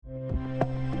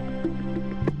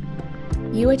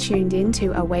You are tuned in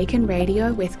to Awaken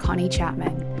Radio with Connie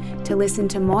Chapman. To listen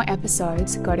to more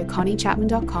episodes, go to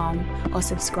conniechapman.com or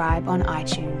subscribe on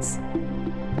iTunes.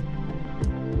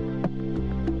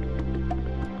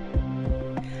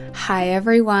 Hi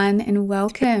everyone, and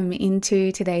welcome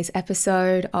into today's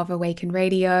episode of Awaken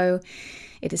Radio.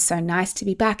 It is so nice to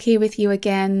be back here with you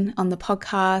again on the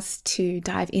podcast to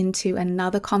dive into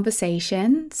another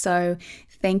conversation. So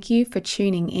thank you for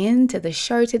tuning in to the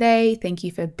show today. Thank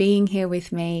you for being here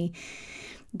with me.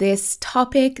 This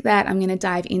topic that I'm going to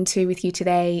dive into with you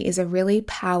today is a really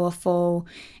powerful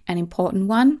and important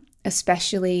one,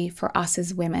 especially for us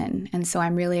as women. And so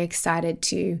I'm really excited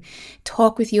to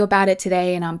talk with you about it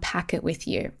today and unpack it with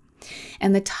you.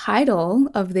 And the title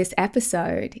of this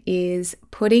episode is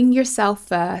Putting Yourself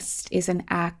First is an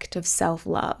Act of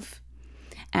Self-Love.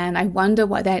 And I wonder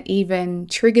what that even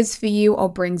triggers for you or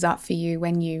brings up for you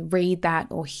when you read that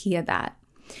or hear that.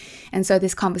 And so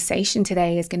this conversation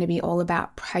today is going to be all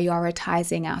about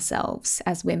prioritizing ourselves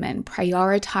as women,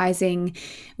 prioritizing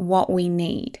what we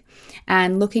need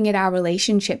and looking at our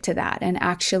relationship to that and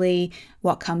actually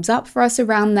what comes up for us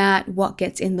around that, what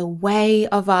gets in the way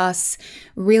of us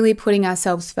really putting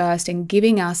ourselves first and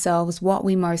giving ourselves what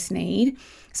we most need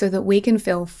so that we can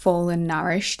feel full and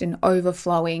nourished and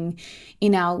overflowing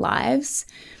in our lives.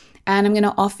 And I'm going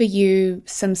to offer you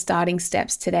some starting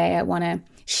steps today. I want to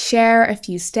share a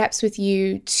few steps with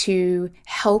you to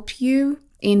help you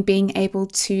in being able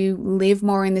to live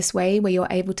more in this way where you're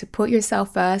able to put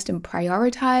yourself first and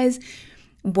prioritize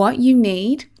what you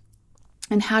need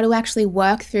and how to actually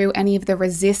work through any of the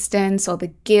resistance or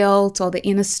the guilt or the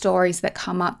inner stories that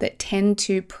come up that tend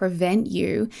to prevent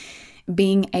you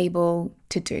being able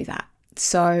to do that.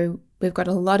 So we've got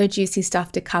a lot of juicy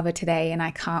stuff to cover today, and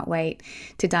I can't wait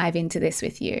to dive into this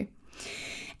with you.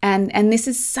 And this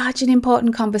is such an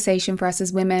important conversation for us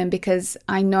as women, because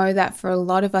I know that for a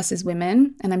lot of us as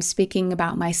women, and I'm speaking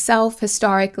about myself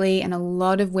historically and a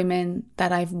lot of women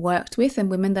that I've worked with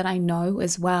and women that I know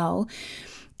as well,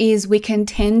 is we can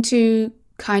tend to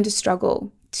kind of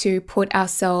struggle to put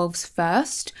ourselves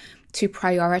first, to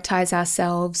prioritize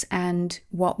ourselves and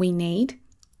what we need.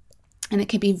 And it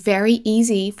can be very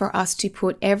easy for us to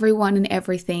put everyone and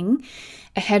everything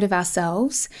ahead of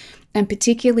ourselves, and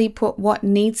particularly put what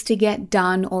needs to get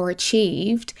done or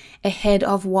achieved ahead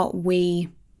of what we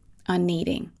are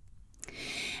needing.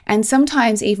 And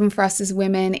sometimes even for us as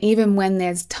women, even when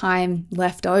there's time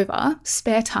left over,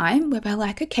 spare time, where we're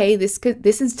like, okay, this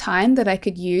is time that I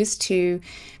could use to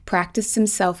practice some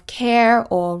self-care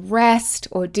or rest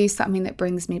or do something that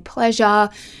brings me pleasure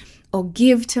or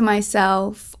give to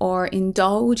myself or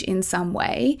indulge in some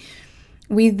way,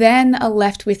 we then are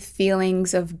left with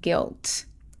feelings of guilt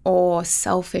or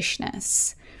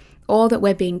selfishness, or that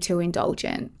we're being too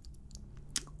indulgent,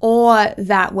 or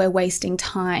that we're wasting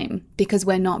time because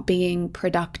we're not being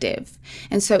productive.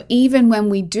 And so even when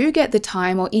we do get the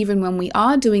time, or even when we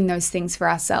are doing those things for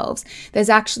ourselves, there's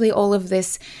actually all of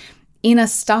this inner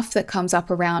stuff that comes up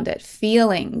around it,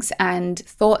 feelings and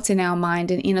thoughts in our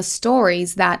mind and inner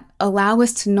stories that allow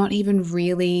us to not even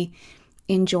really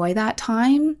enjoy that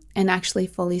time and actually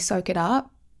fully soak it up.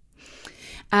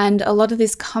 And a lot of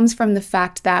this comes from the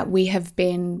fact that we have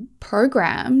been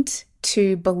programmed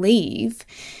to believe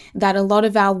that a lot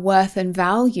of our worth and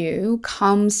value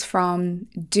comes from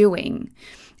doing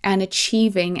and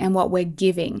achieving and what we're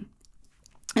giving.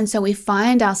 And so we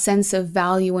find our sense of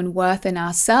value and worth in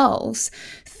ourselves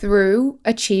through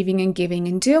achieving and giving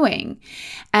and doing.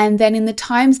 And then in the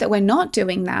times that we're not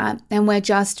doing that, and we're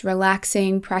just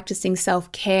relaxing, practicing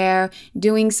self-care,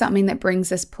 doing something that brings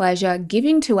us pleasure,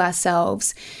 giving to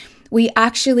ourselves, we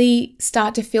actually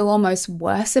start to feel almost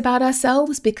worse about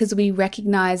ourselves because we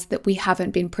recognize that we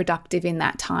haven't been productive in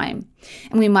that time.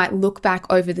 And we might look back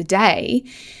over the day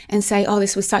and say, oh,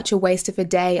 this was such a waste of a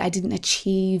day. I didn't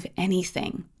achieve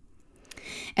anything.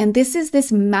 And this is this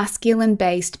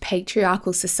masculine-based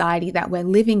patriarchal society that we're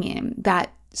living in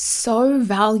that so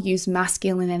values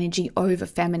masculine energy over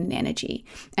feminine energy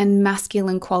and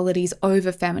masculine qualities over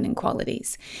feminine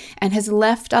qualities, and has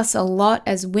left us a lot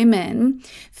as women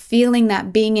feeling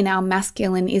that being in our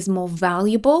masculine is more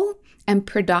valuable and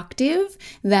productive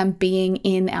than being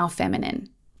in our feminine.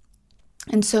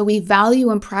 And so we value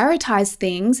and prioritize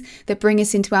things that bring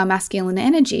us into our masculine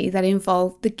energy that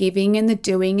involve the giving and the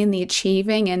doing and the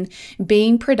achieving and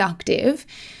being productive.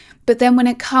 But then when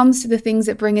it comes to the things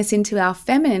that bring us into our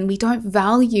feminine, we don't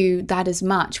value that as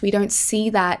much. We don't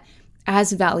see that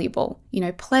as valuable.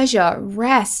 Pleasure,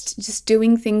 rest, just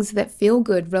doing things that feel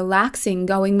good, relaxing,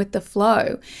 going with the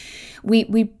flow. We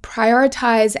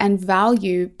prioritize and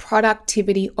value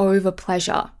productivity over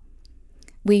pleasure.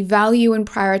 We value and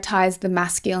prioritize the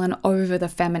masculine over the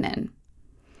feminine.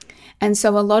 And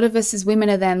so a lot of us as women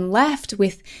are then left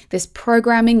with this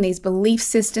programming, these belief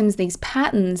systems, these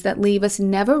patterns that leave us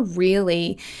never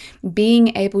really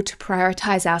being able to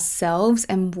prioritize ourselves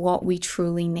and what we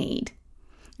truly need.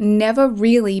 Never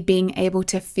really being able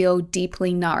to feel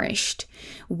deeply nourished,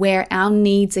 where our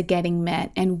needs are getting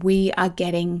met and we are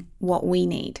getting what we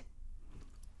need.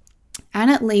 And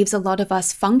it leaves a lot of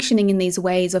us functioning in these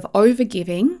ways of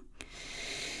overgiving,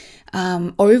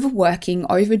 overworking,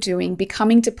 overdoing,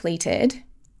 becoming depleted,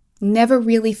 never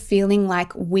really feeling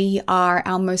like we are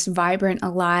our most vibrant,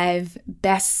 alive,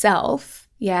 best self.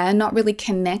 Not really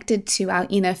connected to our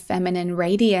inner feminine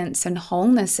radiance and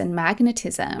wholeness and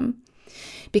magnetism,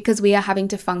 because we are having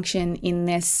to function in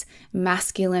this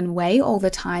masculine way all the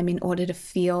time in order to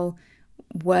feel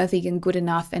worthy and good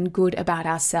enough and good about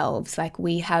ourselves, like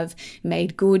we have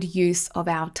made good use of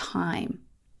our time.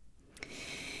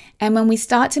 And when we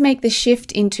start to make the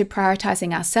shift into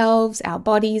prioritizing ourselves, our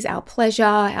bodies, our pleasure,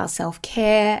 our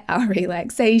self-care, our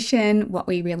relaxation, what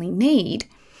we really need,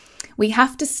 we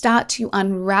have to start to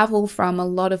unravel from a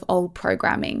lot of old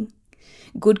programming.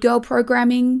 Good girl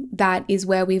programming, that is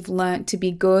where we've learnt to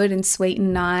be good and sweet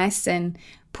and nice and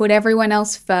put everyone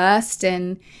else first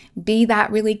and be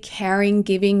that really caring,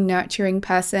 giving, nurturing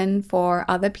person for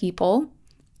other people.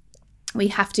 We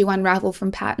have to unravel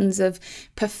from patterns of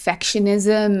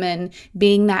perfectionism and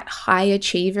being that high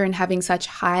achiever and having such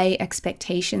high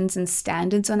expectations and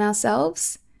standards on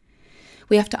ourselves.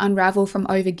 We have to unravel from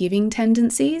overgiving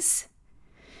tendencies.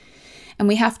 And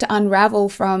we have to unravel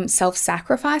from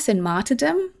self-sacrifice and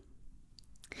martyrdom.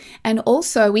 And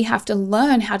also we have to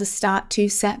learn how to start to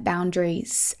set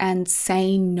boundaries and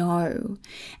say no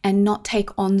and not take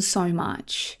on so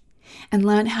much, and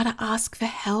learn how to ask for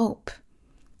help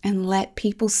and let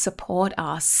people support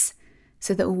us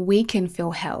so that we can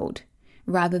feel held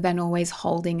rather than always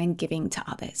holding and giving to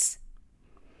others.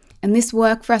 And this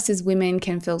work for us as women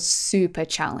can feel super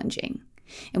challenging,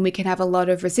 and we can have a lot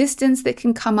of resistance that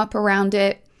can come up around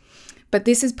it. But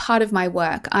this is part of my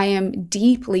work. I am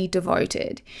deeply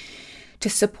devoted to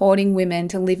supporting women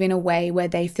to live in a way where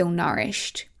they feel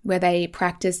nourished, where they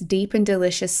practice deep and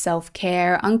delicious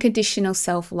self-care, unconditional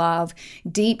self-love,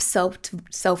 deep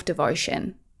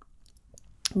self-devotion,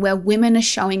 where women are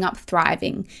showing up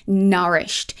thriving,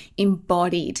 nourished,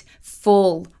 embodied,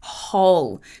 full,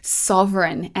 whole,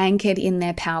 sovereign, anchored in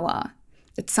their power.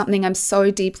 It's something I'm so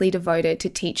deeply devoted to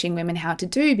teaching women how to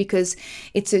do, because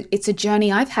it's a journey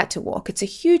I've had to walk. It's a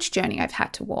huge journey I've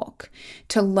had to walk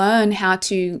to learn how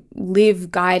to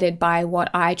live guided by what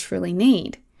I truly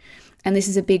need. And this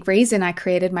is a big reason I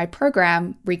created my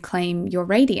program, Reclaim Your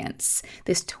Radiance,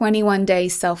 this 21-day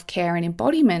self-care and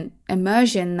embodiment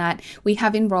immersion that we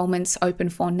have enrollments open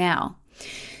for now.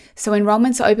 So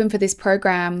enrollments are open for this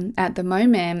program at the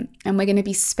moment, and we're going to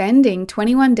be spending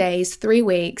 21 days, 3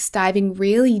 weeks, diving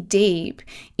really deep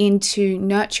into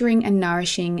nurturing and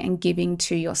nourishing and giving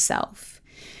to yourself,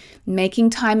 making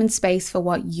time and space for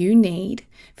what you need,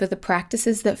 for the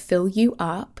practices that fill you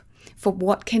up, for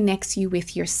what connects you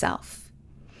with yourself.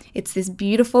 It's this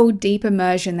beautiful, deep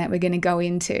immersion that we're going to go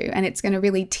into, and it's going to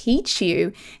really teach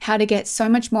you how to get so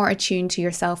much more attuned to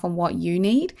yourself and what you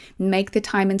need, make the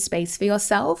time and space for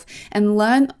yourself, and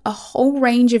learn a whole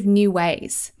range of new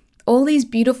ways. All these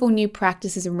beautiful new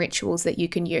practices and rituals that you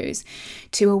can use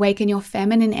to awaken your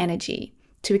feminine energy,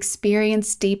 to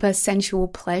experience deeper sensual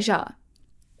pleasure,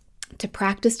 to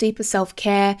practice deeper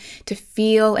self-care, to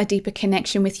feel a deeper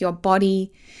connection with your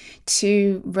body,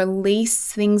 to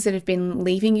release things that have been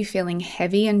leaving you feeling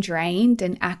heavy and drained,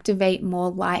 and activate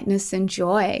more lightness and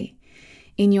joy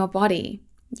in your body.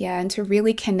 And to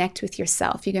really connect with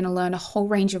yourself. You're going to learn a whole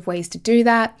range of ways to do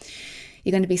that.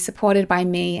 You're going to be supported by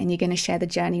me, and you're going to share the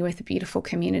journey with a beautiful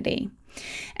community.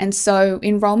 And so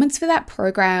enrollments for that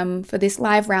program, for this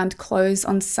live round, close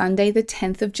on Sunday the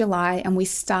 10th of July, and we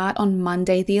start on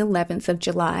Monday the 11th of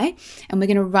July, and we're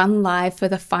going to run live for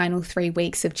the final 3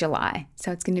 weeks of July.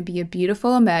 So it's going to be a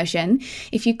beautiful immersion.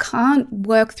 If you can't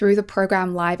work through the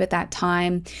program live at that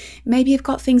time, maybe you've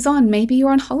got things on, maybe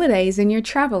you're on holidays and you're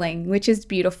traveling, which is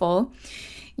beautiful.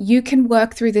 You can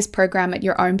work through this program at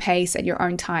your own pace, at your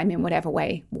own time, in whatever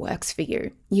way works for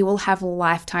you. You will have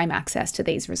lifetime access to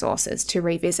these resources to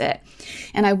revisit.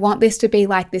 And I want this to be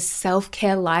like this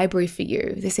self-care library for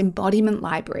you, this embodiment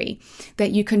library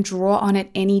that you can draw on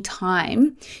at any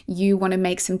time you want to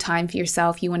make some time for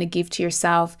yourself, you want to give to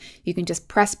yourself. You can just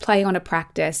press play on a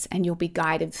practice and you'll be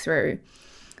guided through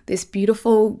this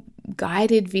beautiful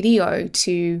guided video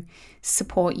to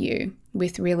support you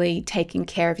with really taking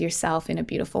care of yourself in a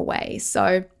beautiful way.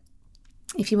 So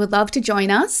If you would love to join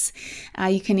us,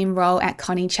 you can enroll at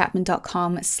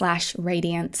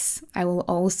conniechapman.com/radiance. I will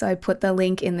also put the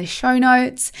link in the show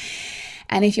notes.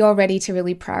 And if you're ready to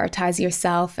really prioritize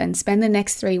yourself and spend the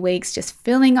next 3 weeks just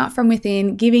filling up from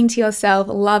within, giving to yourself,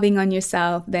 loving on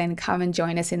yourself, then come and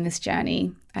join us in this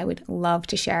journey. I would love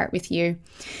to share it with you.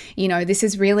 You know, this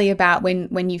is really about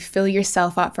when you fill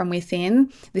yourself up from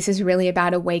within, this is really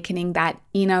about awakening that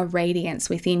inner radiance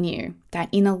within you, that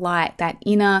inner light, that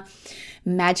inner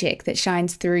magic that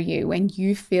shines through you when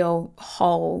you feel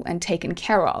whole and taken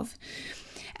care of.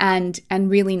 And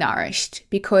really nourished,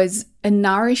 because a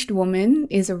nourished woman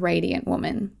is a radiant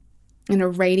woman, and a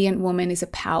radiant woman is a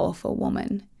powerful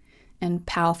woman, and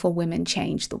powerful women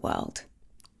change the world.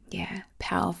 Yeah,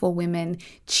 powerful women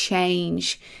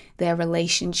change their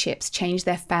relationships, change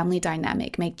their family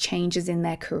dynamic, make changes in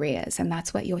their careers, and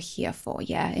that's what you're here for,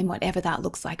 yeah, and whatever that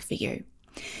looks like for you.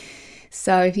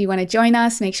 So if you want to join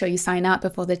us, make sure you sign up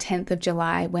before the 10th of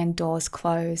July when doors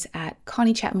close at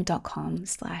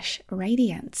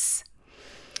conniechapman.com/radiance.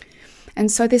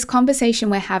 And so this conversation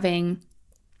we're having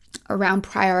around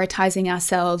prioritizing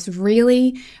ourselves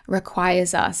really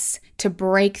requires us to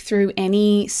break through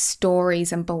any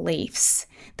stories and beliefs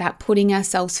that putting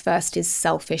ourselves first is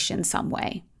selfish in some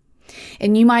way.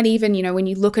 And you might even, when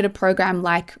you look at a program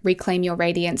like Reclaim Your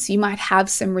Radiance, you might have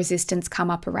some resistance come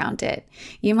up around it.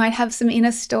 You might have some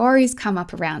inner stories come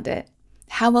up around it.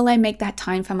 How will I make that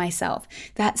time for myself?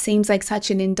 That seems like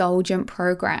such an indulgent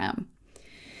program.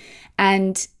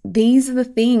 And these are the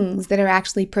things that are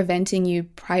actually preventing you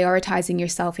prioritizing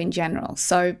yourself in general.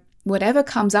 So whatever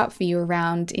comes up for you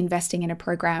around investing in a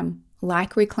program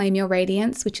like Reclaim Your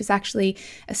Radiance, which is actually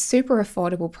a super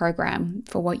affordable program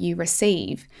for what you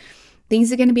receive,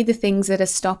 these are going to be the things that are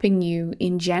stopping you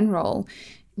in general,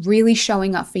 really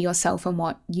showing up for yourself and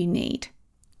what you need.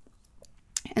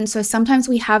 And so sometimes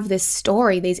we have this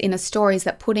story, these inner stories,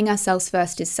 that putting ourselves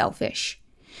first is selfish.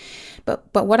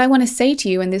 But what I want to say to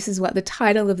you, and this is what the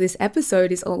title of this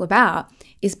episode is all about,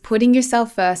 is putting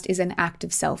yourself first is an act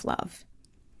of self-love.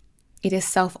 It is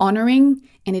self-honoring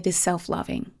and it is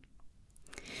self-loving.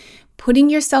 Putting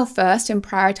yourself first and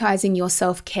prioritizing your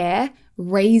self-care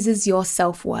raises your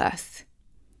self-worth.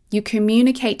 You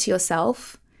communicate to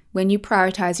yourself when you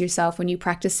prioritize yourself, when you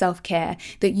practice self-care,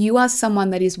 that you are someone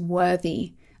that is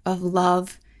worthy of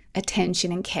love,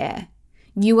 attention, and care.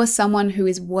 You are someone who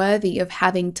is worthy of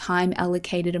having time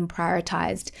allocated and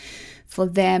prioritized for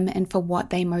them and for what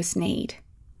they most need.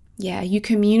 Yeah, you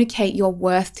communicate your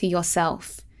worth to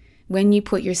yourself when you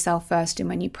put yourself first and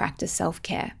when you practice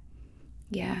self-care.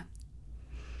 Yeah.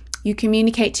 You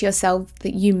communicate to yourself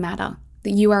that you matter,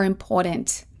 that you are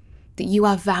important, that you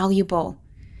are valuable,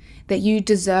 that you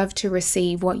deserve to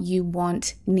receive what you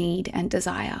want, need, and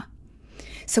desire.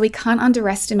 So we can't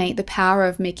underestimate the power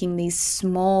of making these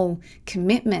small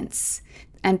commitments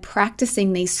and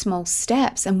practicing these small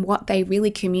steps and what they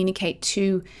really communicate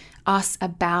to us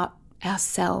about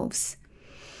ourselves.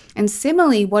 And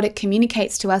similarly, what it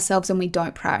communicates to ourselves when we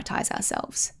don't prioritize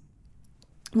ourselves.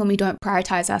 When we don't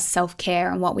prioritize our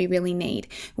self-care and what we really need.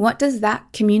 What does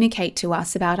that communicate to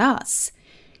us about us?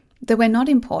 That we're not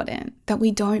important, that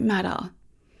we don't matter,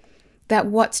 that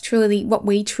what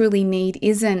we truly need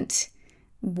isn't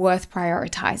worth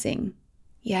prioritizing.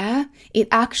 Yeah? It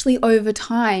actually over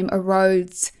time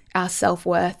erodes our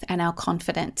self-worth and our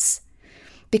confidence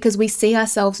because we see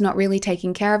ourselves not really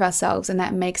taking care of ourselves, and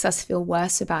that makes us feel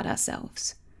worse about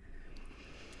ourselves.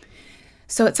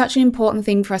 So it's such an important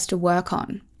thing for us to work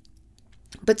on.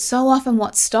 But so often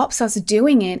what stops us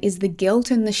doing it is the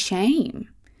guilt and the shame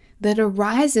that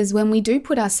arises when we do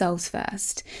put ourselves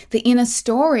first. The inner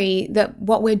story that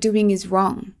what we're doing is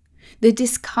wrong. The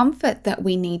discomfort that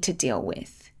we need to deal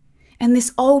with. And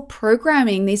this old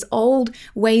programming, these old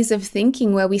ways of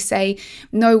thinking where we say,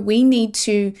 no, we need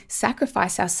to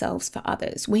sacrifice ourselves for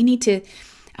others. We need to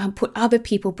put other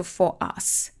people before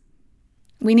us.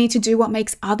 We need to do what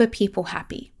makes other people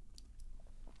happy.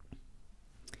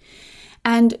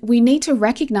 And we need to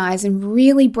recognize and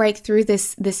really break through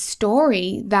this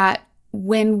story that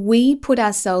when we put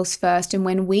ourselves first and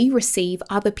when we receive,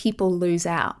 other people lose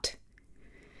out.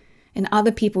 And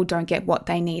other people don't get what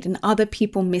they need, and other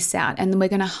people miss out, and then we're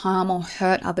going to harm or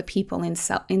hurt other people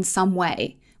in some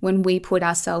way when we put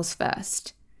ourselves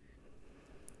first.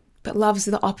 But loves,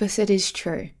 the opposite is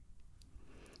true.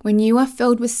 When you are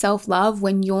filled with self-love,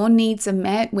 when your needs are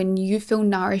met, when you feel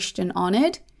nourished and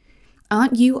honored,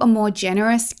 aren't you a more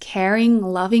generous, caring,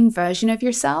 loving version of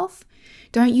yourself?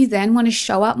 Don't you then want to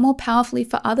show up more powerfully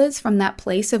for others from that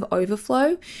place of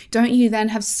overflow? Don't you then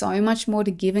have so much more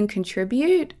to give and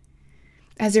contribute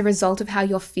as a result of how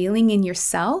you're feeling in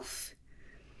yourself?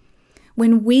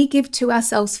 When we give to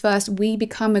ourselves first, we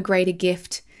become a greater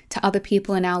gift to other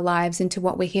people in our lives and to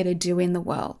what we're here to do in the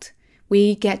world.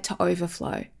 We get to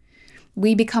overflow.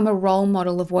 We become a role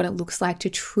model of what it looks like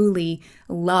to truly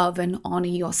love and honor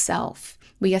yourself.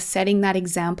 We are setting that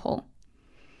example.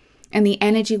 And the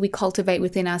energy we cultivate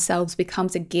within ourselves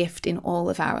becomes a gift in all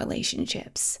of our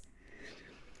relationships.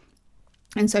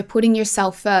 And so putting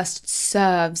yourself first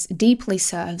deeply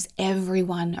serves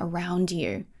everyone around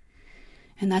you.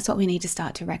 And that's what we need to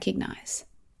start to recognize.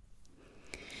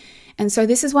 And so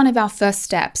this is one of our first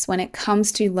steps when it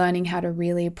comes to learning how to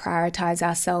really prioritize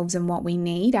ourselves and what we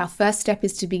need. Our first step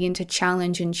is to begin to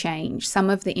challenge and change some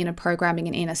of the inner programming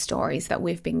and inner stories that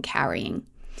we've been carrying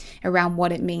around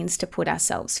what it means to put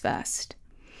ourselves first.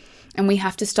 And we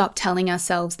have to stop telling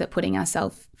ourselves that putting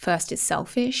ourselves first is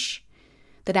selfish,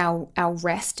 that our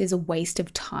rest is a waste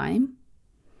of time,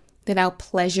 that our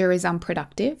pleasure is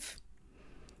unproductive,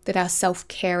 that our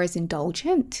self-care is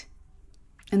indulgent,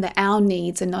 and that our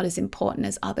needs are not as important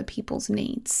as other people's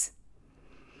needs.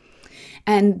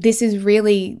 And this is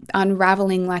really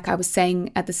unraveling, like I was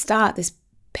saying at the start, this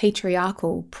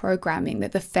patriarchal programming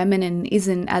that the feminine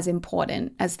isn't as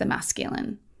important as the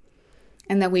masculine,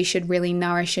 and that we should really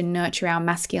nourish and nurture our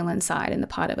masculine side and the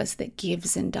part of us that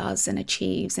gives and does and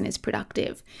achieves and is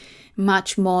productive,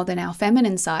 much more than our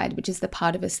feminine side, which is the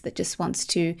part of us that just wants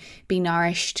to be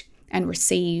nourished and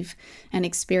receive and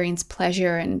experience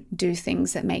pleasure and do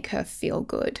things that make her feel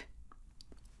good.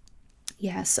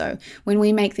 Yeah, so when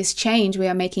we make this change, we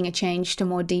are making a change to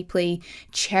more deeply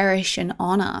cherish and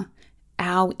honor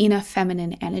our inner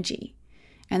feminine energy.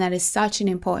 And that is such an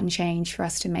important change for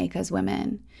us to make as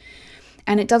women.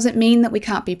 And it doesn't mean that we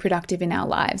can't be productive in our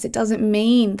lives. It doesn't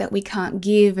mean that we can't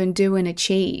give and do and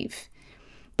achieve.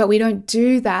 But we don't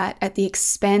do that at the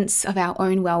expense of our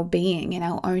own well-being and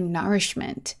our own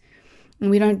nourishment. And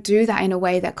we don't do that in a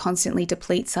way that constantly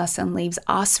depletes us and leaves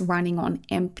us running on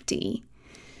empty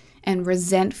and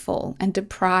resentful and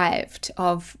deprived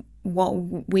of what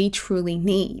we truly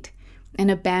need,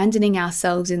 and abandoning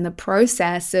ourselves in the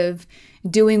process of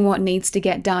doing what needs to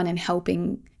get done and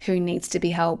helping who needs to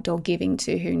be helped or giving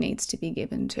to who needs to be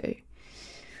given to.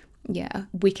 Yeah,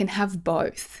 we can have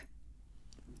both.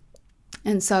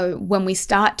 And so when we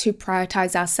start to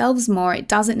prioritize ourselves more, it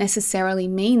doesn't necessarily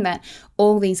mean that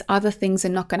all these other things are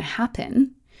not going to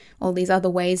happen, all these other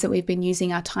ways that we've been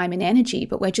using our time and energy,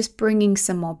 but we're just bringing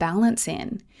some more balance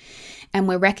in. And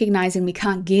we're recognizing we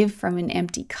can't give from an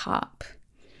empty cup,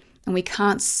 and we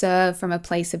can't serve from a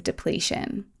place of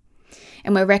depletion.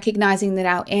 And we're recognizing that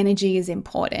our energy is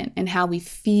important and how we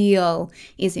feel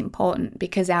is important,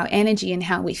 because our energy and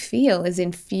how we feel is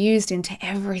infused into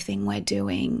everything we're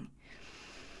doing.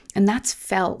 And that's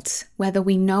felt whether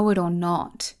we know it or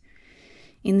not.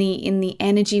 In the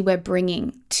energy we're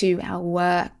bringing to our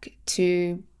work,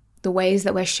 to the ways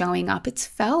that we're showing up, it's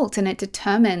felt, and it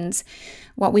determines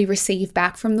what we receive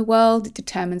back from the world. It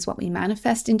determines what we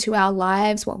manifest into our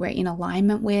lives, what we're in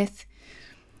alignment with.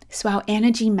 So our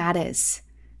energy matters.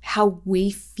 How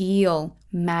we feel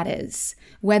matters.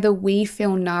 Whether we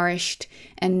feel nourished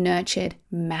and nurtured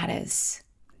matters.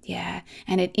 Yeah,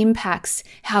 and it impacts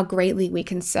how greatly we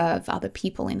can serve other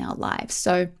people in our lives.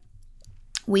 So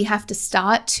we have to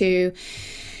start to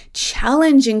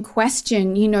challenge and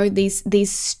question,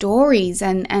 these stories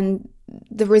and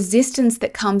the resistance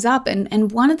that comes up.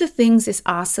 And one of the things this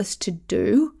asks us to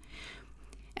do,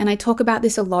 and I talk about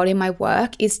this a lot in my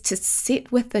work, is to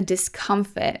sit with the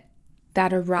discomfort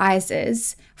that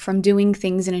arises from doing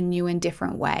things in a new and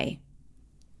different way.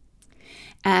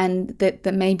 And that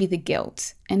maybe the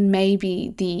guilt, and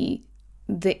maybe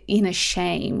the inner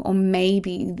shame, or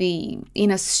maybe the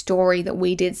inner story that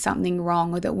we did something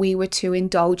wrong, or that we were too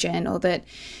indulgent, or that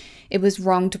it was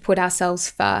wrong to put ourselves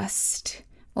first,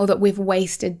 or that we've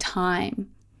wasted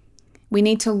time. We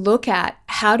need to look at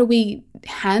how do we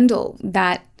handle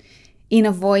that inner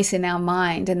voice in our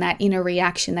mind and that inner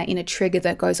reaction, that inner trigger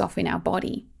that goes off in our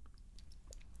body.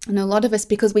 And a lot of us,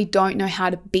 because we don't know how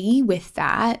to be with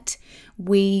that,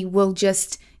 we will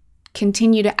just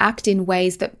continue to act in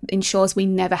ways that ensures we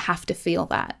never have to feel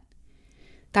that.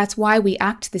 That's why we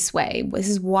act this way. This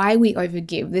is why we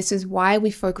overgive. This is why we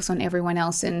focus on everyone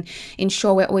else and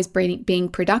ensure we're always being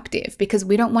productive, because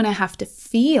we don't want to have to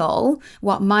feel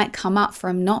what might come up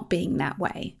from not being that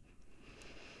way.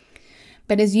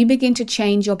 But as you begin to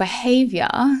change your behavior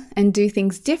and do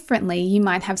things differently, you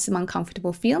might have some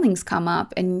uncomfortable feelings come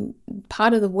up. And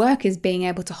part of the work is being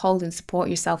able to hold and support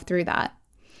yourself through that.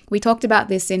 We talked about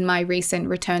this in my recent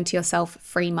Return to Yourself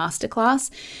free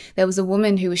masterclass. There was a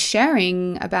woman who was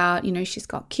sharing about, she's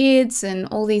got kids and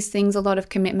all these things, a lot of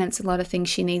commitments, a lot of things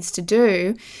she needs to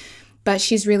do. but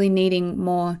she's really needing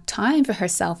more time for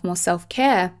herself, more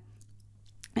self-care.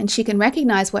 And she can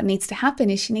recognize what needs to happen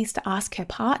is she needs to ask her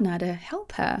partner to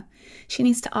help her. She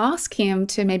needs to ask him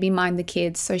to maybe mind the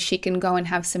kids so she can go and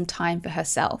have some time for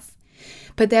herself.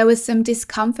 But there was some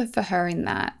discomfort for her in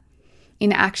that,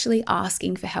 in actually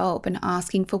asking for help and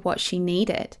asking for what she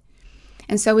needed.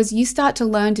 And so as you start to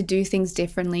learn to do things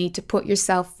differently, to put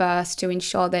yourself first, to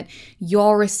ensure that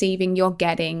you're receiving, you're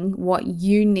getting what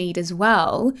you need as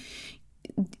well,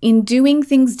 in doing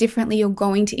things differently, you're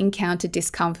going to encounter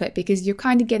discomfort because you're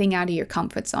kind of getting out of your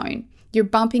comfort zone. You're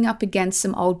bumping up against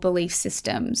some old belief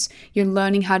systems. You're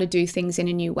learning how to do things in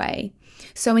a new way.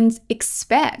 So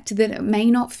expect that it may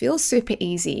not feel super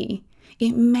easy.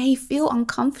 It may feel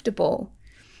uncomfortable,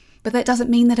 but that doesn't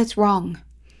mean that it's wrong.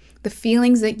 The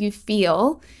feelings that you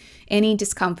feel, any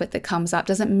discomfort that comes up,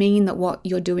 doesn't mean that what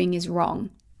you're doing is wrong.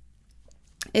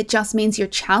 It just means you're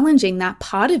challenging that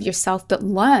part of yourself that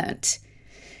learnt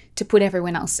to put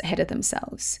everyone else ahead of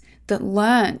themselves, that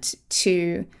learnt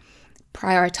to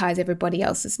prioritize everybody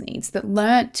else's needs, that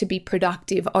learnt to be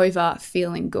productive over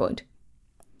feeling good.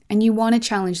 And you want to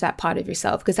challenge that part of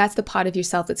yourself because that's the part of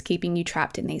yourself that's keeping you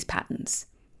trapped in these patterns.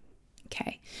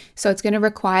 Okay, so it's going to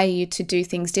require you to do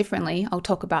things differently. I'll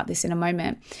talk about this in a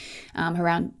moment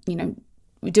around,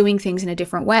 doing things in a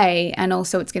different way. And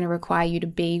also it's going to require you to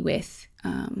be with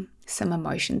some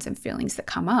emotions and feelings that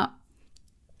come up.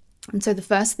 And so the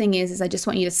first thing is I just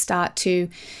want you to start to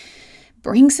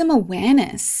bring some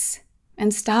awareness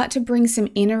and start to bring some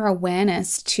inner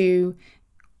awareness to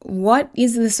what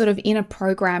is the sort of inner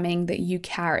programming that you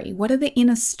carry? What are the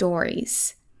inner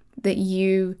stories that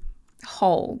you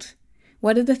hold?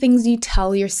 What are the things you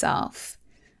tell yourself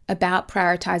about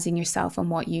prioritizing yourself and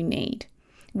what you need?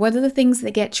 What are the things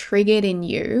that get triggered in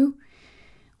you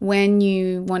when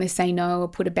you want to say no or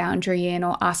put a boundary in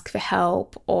or ask for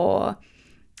help or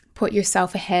put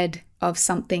yourself ahead of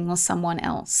something or someone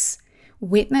else?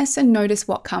 Witness and notice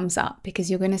what comes up because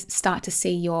you're going to start to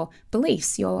see your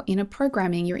beliefs, your inner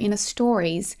programming, your inner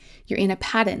stories, your inner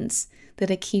patterns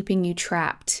that are keeping you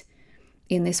trapped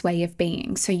in this way of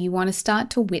being. So you want to start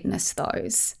to witness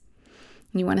those.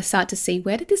 You want to start to see,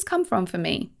 where did this come from for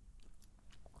me?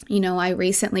 I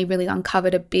recently really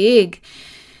uncovered a big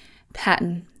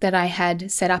pattern that I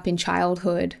had set up in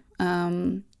childhood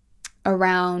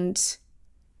around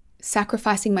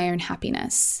sacrificing my own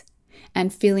happiness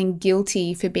and feeling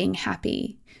guilty for being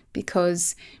happy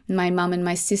because my mum and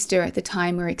my sister at the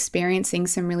time were experiencing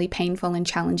some really painful and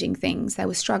challenging things. They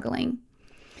were struggling.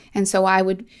 And so I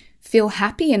would feel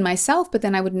happy in myself, but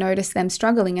then I would notice them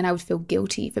struggling and I would feel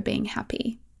guilty for being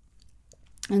happy.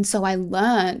 And so I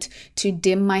learned to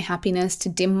dim my happiness, to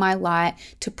dim my light,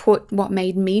 to put what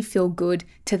made me feel good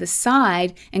to the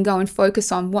side and go and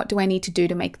focus on what do I need to do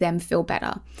to make them feel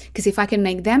better. Because if I can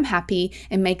make them happy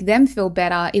and make them feel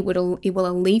better, it will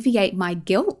alleviate my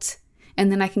guilt,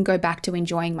 and then I can go back to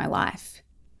enjoying my life.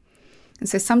 And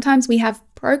so sometimes we have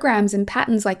programs and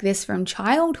patterns like this from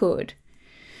childhood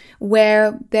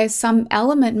where there's some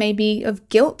element maybe of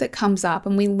guilt that comes up,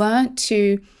 and we learn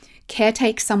to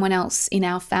caretake someone else in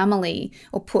our family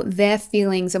or put their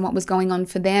feelings and what was going on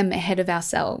for them ahead of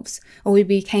ourselves, or we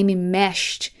became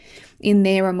enmeshed in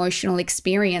their emotional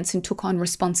experience and took on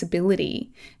responsibility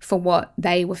for what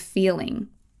they were feeling.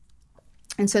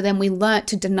 And so then we learnt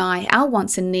to deny our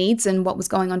wants and needs and what was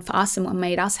going on for us and what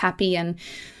made us happy and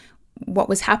what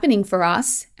was happening for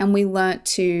us, and we learnt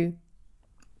to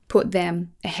put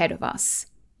them ahead of us.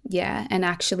 Yeah, and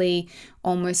actually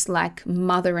almost like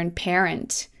mother and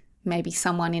parent maybe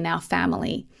someone in our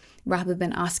family rather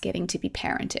than us getting to be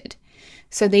parented.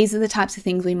 So these are the types of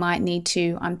things we might need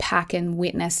to unpack and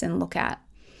witness and look at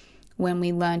when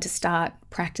we learn to start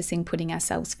practicing putting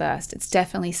ourselves first. It's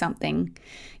definitely something,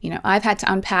 I've had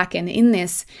to unpack, and in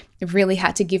this, I've really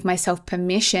had to give myself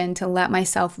permission to let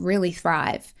myself really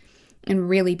thrive and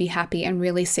really be happy and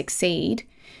really succeed,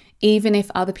 even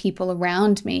if other people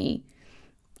around me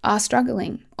are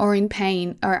struggling or in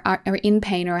pain or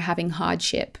are having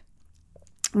hardship.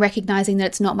 Recognizing that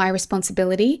it's not my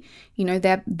responsibility,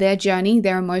 their journey,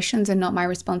 their emotions are not my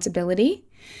responsibility.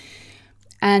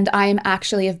 And I am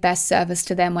actually of best service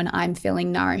to them when I'm feeling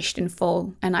nourished and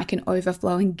full, and I can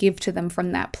overflow and give to them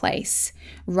from that place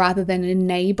rather than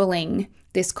enabling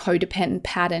this codependent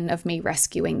pattern of me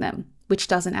rescuing them, which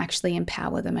doesn't actually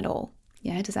empower them at all.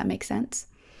 Yeah, does that make sense?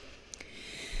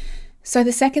 So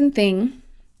the second thing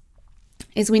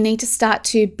is we need to start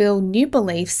to build new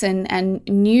beliefs and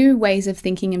new ways of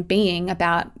thinking and being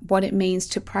about what it means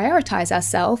to prioritize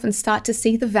ourselves and start to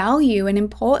see the value and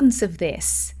importance of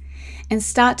this and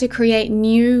start to create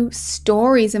new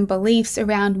stories and beliefs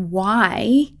around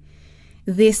why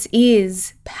this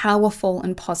is powerful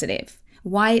and positive.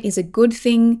 Why it is a good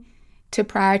thing to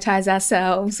prioritize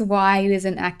ourselves, why it is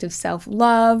an act of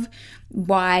self-love,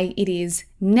 why it is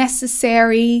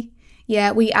necessary.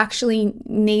 Yeah, we actually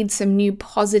need some new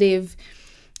positive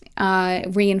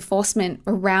reinforcement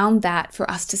around that for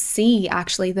us to see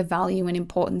actually the value and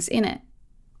importance in it.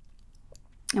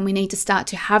 And we need to start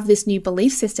to have this new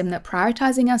belief system that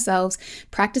prioritizing ourselves,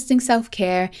 practicing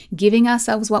self-care, giving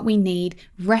ourselves what we need,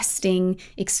 resting,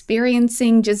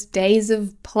 experiencing just days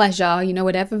of pleasure,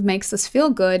 whatever makes us feel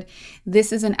good,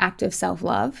 this is an act of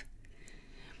self-love.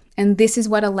 And this is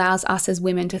what allows us as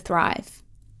women to thrive.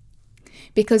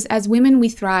 Because as women, we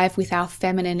thrive with our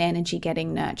feminine energy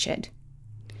getting nurtured.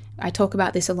 I talk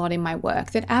about this a lot in my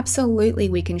work, that absolutely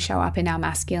we can show up in our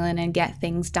masculine and get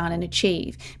things done and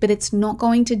achieve, but it's not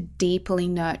going to deeply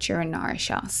nurture and nourish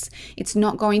us. It's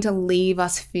not going to leave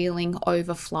us feeling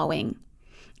overflowing.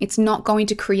 It's not going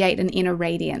to create an inner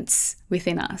radiance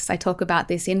within us. I talk about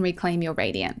this in Reclaim Your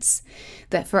Radiance,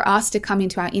 that for us to come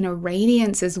into our inner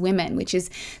radiance as women, which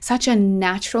is such a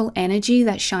natural energy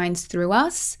that shines through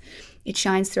us. It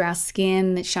shines through our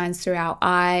skin, it shines through our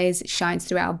eyes, it shines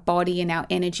through our body and our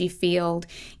energy field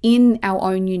in our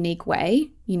own unique way.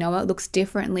 It looks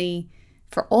differently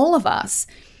for all of us,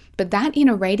 but that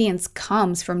inner radiance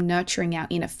comes from nurturing our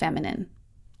inner feminine,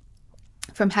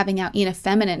 from having our inner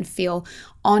feminine feel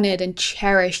honored and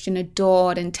cherished and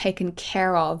adored and taken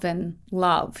care of and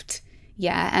loved.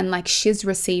 Yeah, and like she's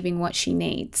receiving what she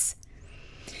needs.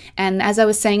 And as I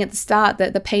was saying at the start,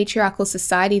 that the patriarchal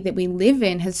society that we live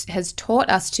in has taught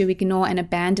us to ignore and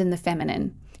abandon the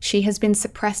feminine. She has been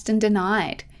suppressed and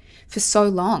denied for so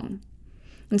long.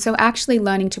 And so actually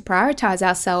learning to prioritize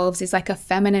ourselves is like a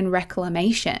feminine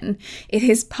reclamation. It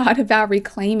is part of our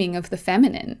reclaiming of the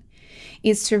feminine,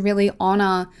 is to really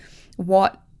honor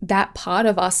what that part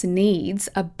of us needs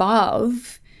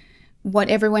above what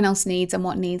everyone else needs and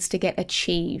what needs to get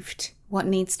achieved, what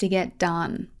needs to get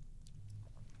done.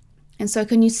 And so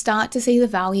can you start to see the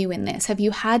value in this? Have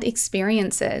you had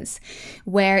experiences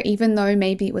where even though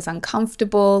maybe it was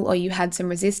uncomfortable or you had some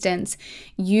resistance,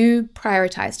 you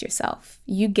prioritized yourself,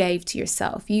 you gave to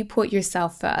yourself, you put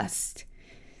yourself first?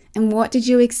 And what did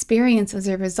you experience as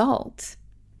a result?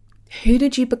 Who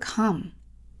did you become?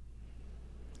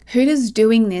 Who does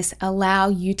doing this allow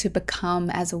you to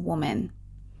become as a woman?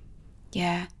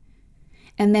 Yeah.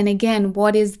 And then again,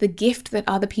 what is the gift that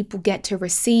other people get to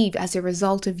receive as a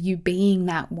result of you being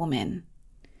that woman?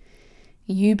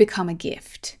 You become a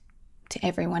gift to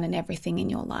everyone and everything in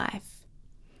your life.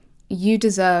 You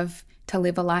deserve to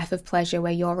live a life of pleasure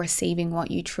where you're receiving what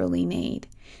you truly need.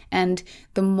 And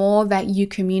the more that you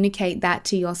communicate that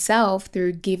to yourself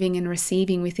through giving and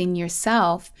receiving within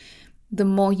yourself, the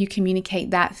more you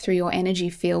communicate that through your energy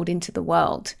field into the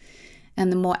world. And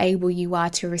the more able you are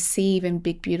to receive in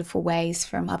big, beautiful ways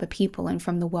from other people and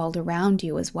from the world around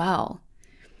you as well.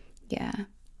 Yeah.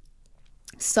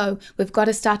 So we've got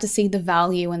to start to see the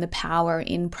value and the power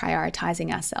in prioritizing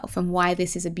ourselves, and why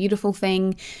this is a beautiful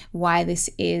thing, why this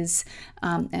is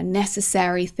a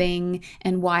necessary thing,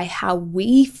 and why how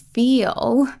we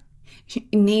feel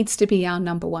needs to be our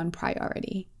number one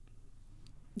priority.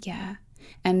 Yeah.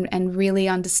 And really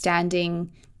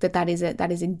understanding that is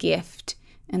a gift.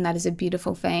 And that is a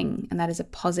beautiful thing. And that is a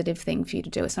positive thing for you to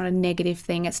do. It's not a negative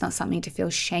thing. It's not something to feel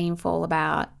shameful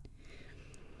about.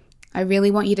 I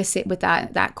really want you to sit with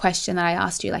that question that I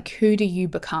asked you, like, who do you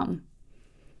become?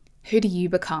 Who do you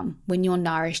become when you're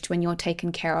nourished, when you're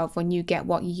taken care of, when you get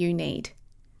what you need?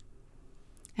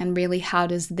 And really, how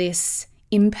does this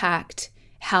impact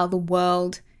how the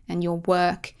world and your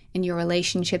work and your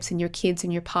relationships and your kids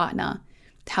and your partner,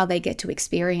 how they get to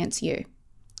experience you?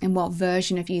 And what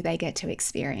version of you they get to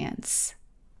experience.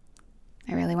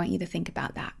 I really want you to think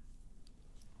about that.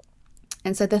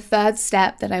 And so the third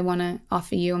step that I want to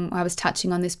offer you, and I was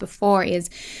touching on this before,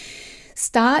 is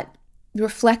start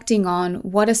reflecting on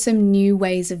what are some new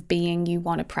ways of being you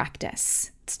want to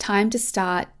practice. It's time to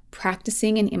start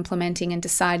practicing and implementing and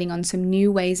deciding on some new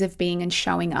ways of being and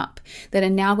showing up that are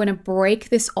now going to break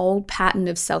this old pattern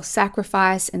of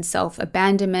self-sacrifice and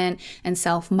self-abandonment and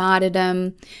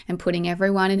self-martyrdom and putting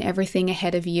everyone and everything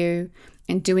ahead of you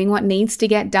and doing what needs to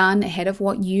get done ahead of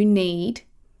what you need.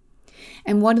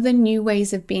 And what are the new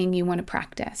ways of being you want to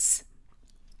practice?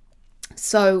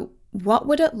 So what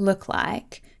would it look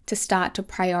like to start to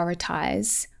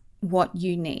prioritize what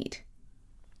you need?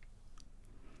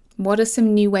 What are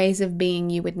some new ways of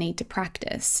being you would need to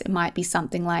practice? It might be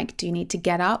something like, do you need to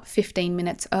get up 15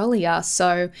 minutes earlier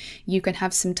so you can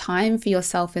have some time for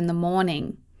yourself in the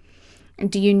morning?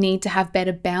 Do you need to have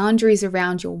better boundaries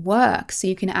around your work so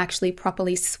you can actually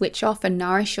properly switch off and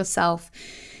nourish yourself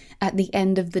at the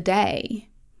end of the day?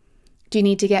 Do you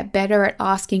need to get better at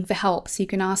asking for help so you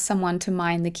can ask someone to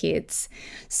mind the kids,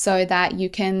 so that you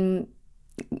can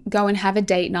go and have a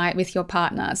date night with your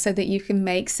partner, so that you can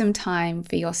make some time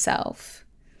for yourself?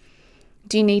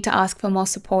 Do you need to ask for more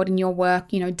support in your work,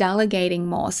 delegating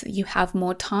more so that you have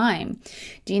more time?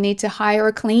 Do you need to hire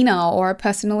a cleaner or a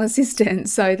personal assistant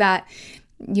so that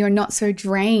you're not so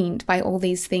drained by all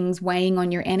these things weighing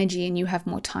on your energy and you have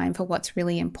more time for what's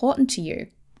really important to you?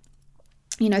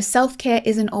 Self-care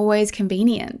isn't always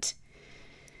convenient.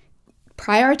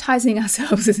 Prioritizing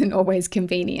ourselves isn't always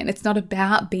convenient. It's not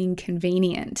about being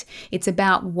convenient. It's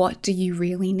about, what do you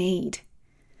really need?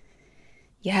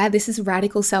 Yeah, this is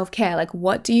radical self-care. Like,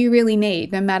 what do you really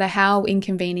need, no matter how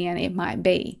inconvenient it might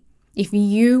be? If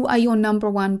you are your number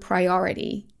one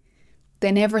priority,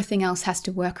 then everything else has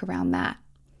to work around that.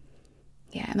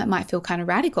 Yeah, and that might feel kind of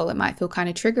radical. It might feel kind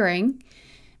of triggering.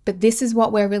 But this is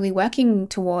what we're really working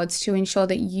towards, to ensure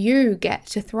that you get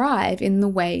to thrive in the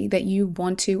way that you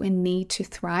want to and need to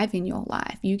thrive in your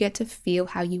life. You get to feel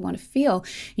how you want to feel.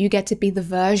 You get to be the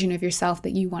version of yourself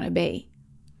that you want to be.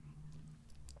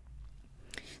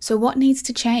 So what needs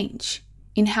to change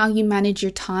in how you manage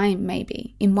your time,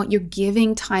 maybe in what you're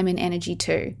giving time and energy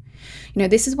to?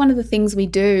 This is one of the things we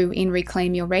do in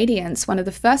Reclaim Your Radiance. One of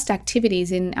the first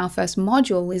activities in our first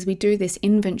module is we do this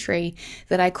inventory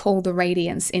that I call the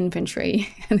Radiance Inventory.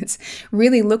 And it's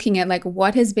really looking at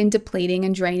what has been depleting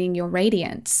and draining your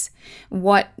radiance.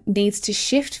 What needs to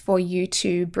shift for you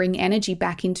to bring energy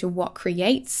back into what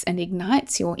creates and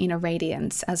ignites your inner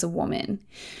radiance as a woman.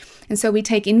 And so we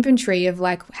take inventory of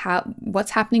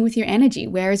what's happening with your energy.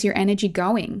 Where is your energy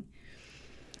going?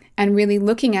 And really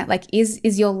looking at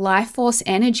is your life force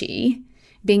energy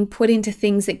being put into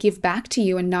things that give back to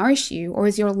you and nourish you? Or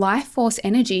is your life force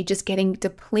energy just getting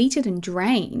depleted and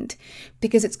drained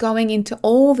because it's going into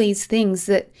all these things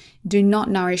that do not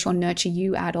nourish or nurture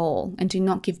you at all and do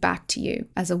not give back to you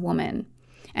as a woman,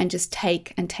 and just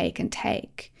take and take and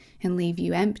take and leave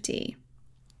you empty?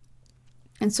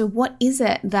 And so what is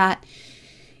it that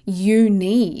you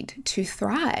need to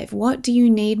thrive? What do you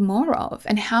need more of?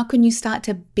 And how can you start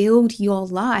to build your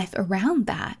life around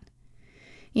that?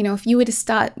 If you were to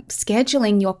start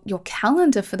scheduling your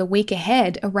calendar for the week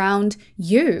ahead around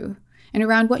you and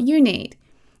around what you need.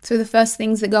 So the first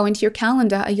things that go into your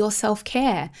calendar are your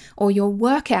self-care, or your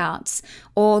workouts,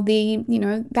 or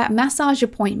that massage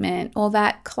appointment, or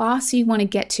that class you want to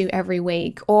get to every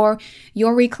week, or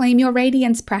your Reclaim Your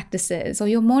Radiance practices, or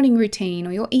your morning routine,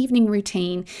 or your evening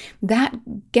routine.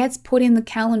 That gets put in the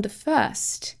calendar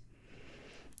first.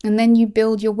 And then you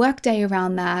build your workday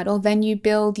around that, or then you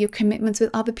build your commitments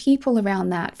with other people around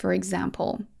that, for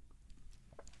example.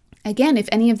 Again, if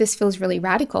any of this feels really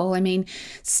radical,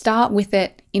 start with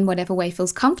it in whatever way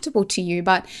feels comfortable to you.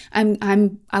 But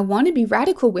I want to be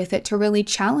radical with it to really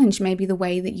challenge maybe the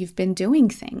way that you've been doing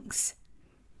things.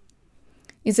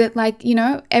 Is it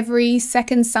every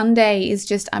second Sunday is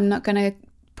just, I'm not going to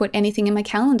put anything in my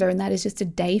calendar, and that is just a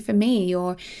day for me?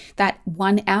 Or that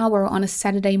 1 hour on a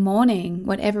Saturday morning,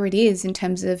 whatever it is in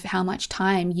terms of how much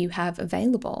time you have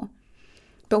available.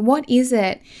 But what is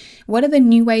it? What are the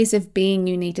new ways of being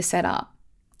you need to set up?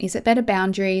 Is it better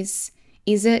boundaries?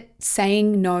 Is it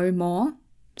saying no more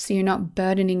so you're not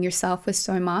burdening yourself with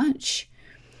so much?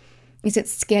 Is it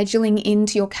scheduling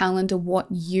into your calendar what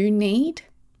you need?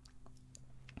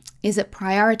 Is it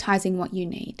prioritizing what you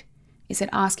need? Is it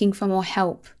asking for more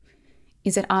help?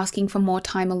 Is it asking for more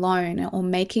time alone, or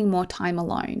making more time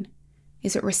alone?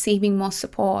 Is it receiving more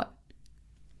support?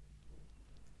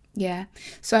 Yeah.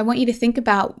 So I want you to think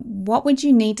about, what would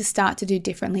you need to start to do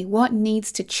differently? What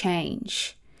needs to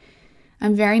change?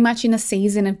 I'm very much in a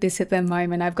season of this at the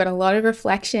moment. I've got a lot of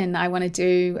reflection I want to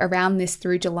do around this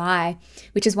through July,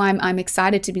 which is why I'm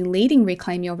excited to be leading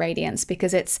Reclaim Your Radiance,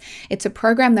 because it's a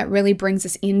program that really brings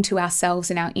us into ourselves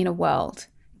and our inner world.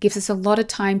 It gives us a lot of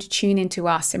time to tune into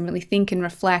us and really think and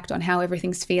reflect on how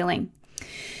everything's feeling,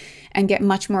 and get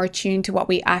much more attuned to what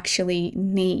we actually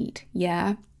need.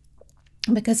 Yeah.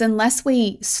 Because unless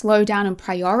we slow down and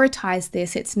prioritize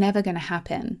this, it's never going to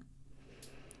happen.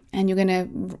 And you're going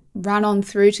to run on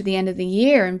through to the end of the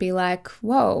year and be like,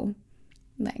 whoa,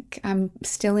 I'm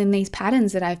still in these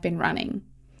patterns that I've been running.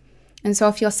 And so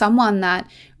if you're someone that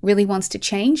really wants to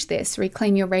change this,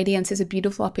 Reclaim Your Radiance is a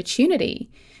beautiful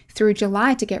opportunity through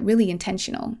July to get really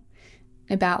intentional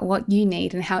about what you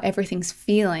need and how everything's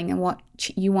feeling and what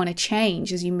you want to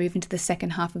change as you move into the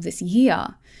second half of this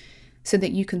year. so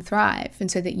that you can thrive and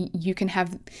so that you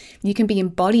can be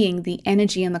embodying the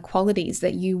energy and the qualities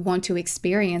that you want to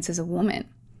experience as a woman,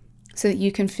 so that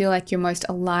you can feel like your most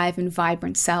alive and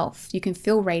vibrant self. You can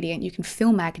feel radiant, you can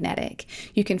feel magnetic,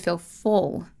 you can feel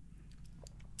full,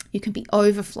 you can be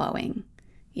overflowing.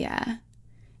 Yeah.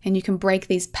 And you can break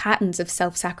these patterns of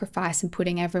self-sacrifice and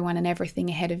putting everyone and everything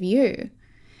ahead of you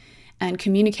and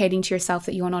communicating to yourself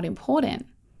that you're not important.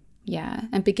 Yeah.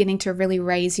 And beginning to really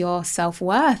raise your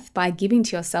self-worth by giving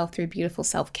to yourself through beautiful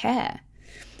self-care.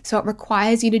 So it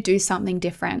requires you to do something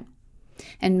different.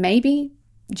 And maybe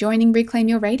joining Reclaim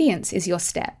Your Radiance is your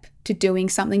step to doing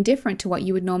something different to what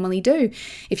you would normally do.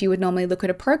 If you would normally look at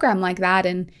a program like that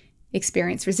and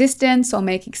experience resistance or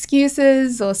make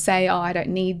excuses or say, oh, I don't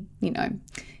need,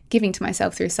 giving to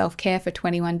myself through self-care for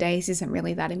 21 days isn't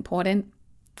really that important,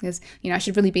 because, I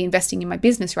should really be investing in my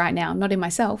business right now, not in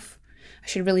myself. I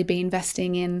should really be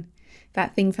investing in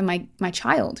that thing for my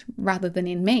child rather than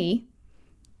in me.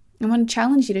 I want to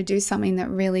challenge you to do something that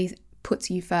really puts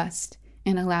you first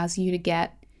and allows you to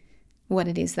get what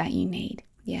it is that you need.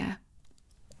 Yeah.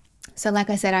 So like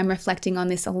I said, I'm reflecting on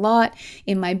this a lot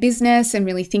in my business and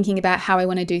really thinking about how I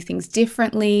want to do things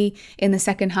differently in the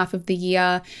second half of the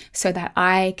year so that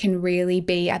I can really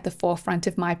be at the forefront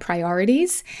of my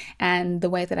priorities and the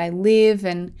way that I live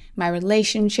and my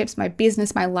relationships, my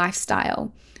business, my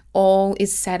lifestyle, all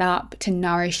is set up to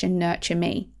nourish and nurture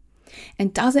me.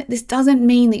 And this doesn't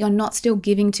mean that you're not still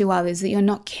giving to others, that you're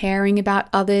not caring about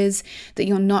others, that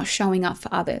you're not showing up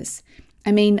for others.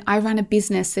 I mean, I run a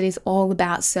business that is all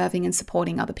about serving and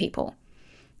supporting other people.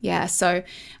 Yeah, so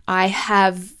I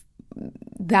have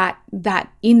that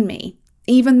in me.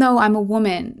 Even though I'm a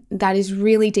woman that is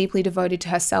really deeply devoted to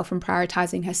herself and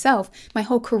prioritizing herself, my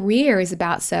whole career is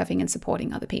about serving and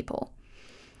supporting other people.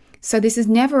 So this is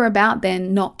never about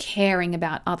then not caring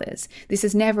about others. This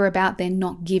is never about then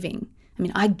not giving. I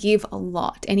mean, I give a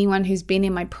lot. Anyone who's been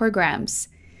in my programs,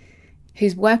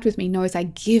 who's worked with me knows I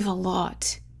give a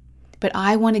lot. But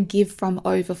I want to give from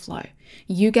overflow.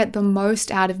 You get the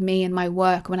most out of me and my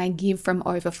work when I give from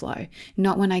overflow,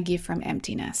 not when I give from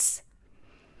emptiness.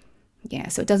 Yeah,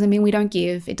 so it doesn't mean we don't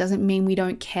give. It doesn't mean we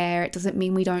don't care. It doesn't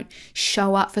mean we don't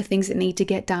show up for things that need to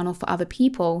get done or for other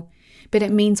people. But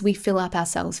it means we fill up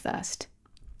ourselves first.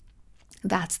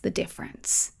 That's the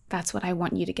difference. That's what I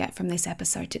want you to get from this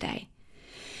episode today.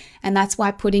 And that's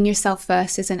why putting yourself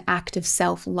first is an act of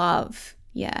self-love.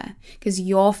 Yeah, because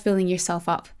you're filling yourself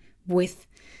up with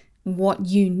what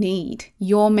you need.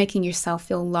 You're making yourself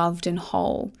feel loved and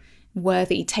whole,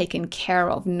 worthy, taken care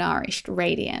of, nourished,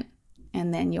 radiant,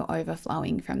 and then you're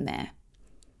overflowing from there.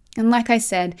 And like I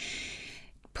said,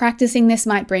 practicing this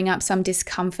might bring up some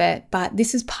discomfort, but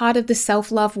this is part of the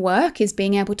self-love work, is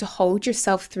being able to hold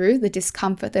yourself through the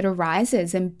discomfort that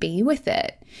arises and be with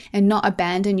it and not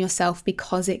abandon yourself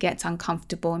because it gets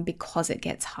uncomfortable and because it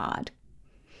gets hard.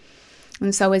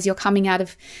 And so as you're coming out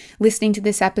of listening to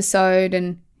this episode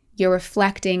and you're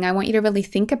reflecting, I want you to really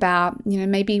think about,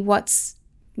 maybe what's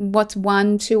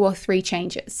 1, 2, or 3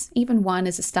 changes. Even one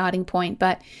is a starting point,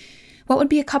 but what would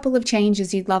be a couple of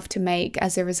changes you'd love to make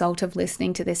as a result of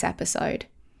listening to this episode?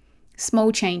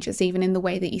 Small changes, even in the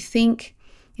way that you think,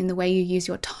 in the way you use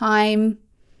your time,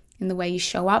 in the way you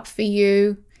show up for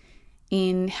you,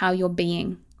 in how you're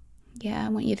being. Yeah, I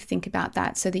want you to think about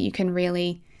that so that you can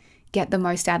really get the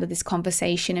most out of this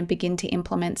conversation and begin to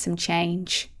implement some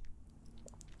change.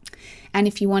 And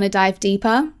if you want to dive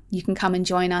deeper, you can come and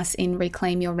join us in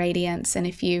Reclaim Your Radiance. And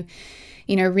if you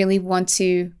really want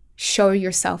to show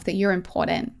yourself that you're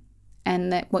important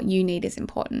and that what you need is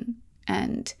important,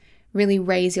 and really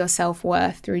raise your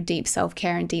self-worth through deep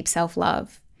self-care and deep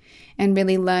self-love, and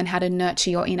really learn how to nurture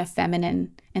your inner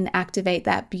feminine and activate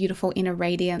that beautiful inner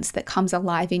radiance that comes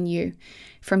alive in you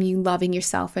from you loving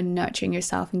yourself and nurturing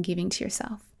yourself and giving to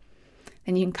yourself,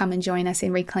 then you can come and join us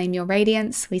in Reclaim Your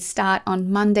Radiance. We start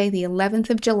on Monday, the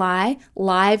 11th of July,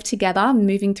 live together,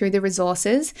 moving through the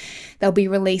resources. They'll be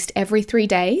released every 3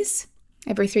 days.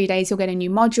 Every 3 days, you'll get a new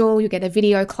module, you'll get a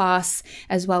video class,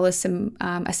 as well as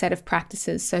a set of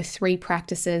practices. So 3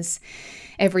 practices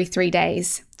every 3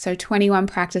 days. So 21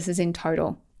 practices in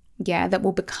total. Yeah, that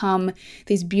will become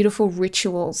these beautiful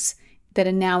rituals that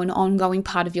are now an ongoing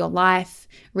part of your life,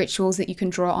 rituals that you can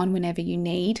draw on whenever you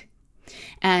need.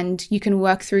 And you can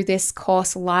work through this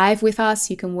course live with us.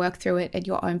 You can work through it at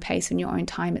your own pace and your own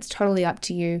time. It's totally up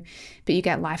to you, but you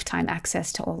get lifetime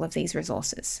access to all of these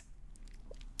resources.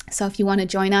 So if you want to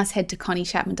join us, head to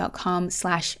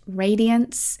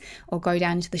conniechapman.com/radiance or go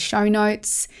down to the show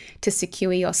notes to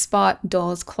secure your spot.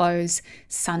 Doors close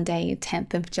Sunday,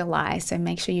 10th of July. So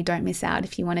make sure you don't miss out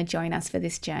if you want to join us for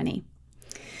this journey.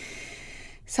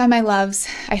 So, my loves,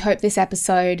 I hope this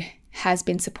episode has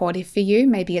been supportive for you.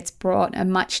 Maybe it's brought a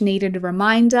much needed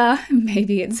reminder.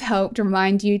 Maybe it's helped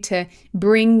remind you to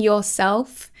bring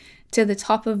yourself to the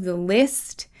top of the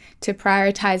list, to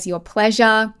prioritize your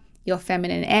pleasure, your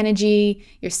feminine energy,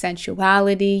 your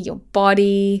sensuality, your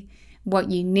body,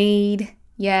 what you need.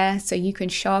 Yeah, so you can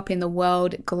show up in the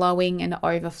world glowing and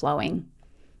overflowing.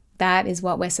 That is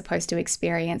what we're supposed to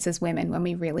experience as women when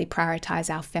we really prioritize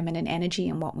our feminine energy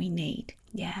and what we need.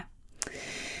 Yeah.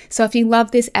 So if you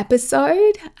love this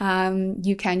episode,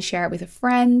 you can share it with a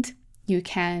friend. You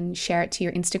can share it to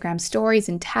your Instagram stories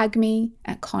and tag me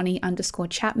at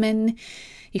Connie_Chapman.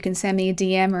 You can send me a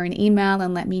DM or an email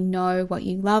and let me know what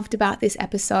you loved about this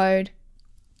episode.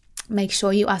 Make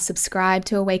sure you are subscribed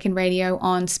to Awaken Radio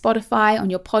on Spotify, on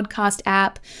your podcast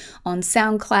app, on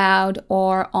SoundCloud,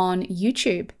 or on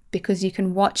YouTube, because you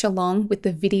can watch along with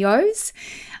the videos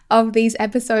of these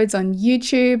episodes on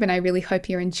YouTube. And I really hope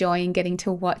you're enjoying getting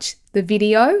to watch the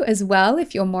video as well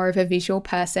if you're more of a visual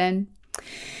person.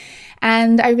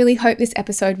 And I really hope this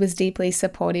episode was deeply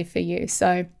supportive for you.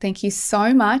 So thank you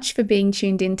so much for being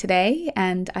tuned in today.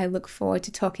 And I look forward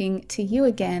to talking to you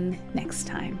again next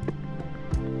time.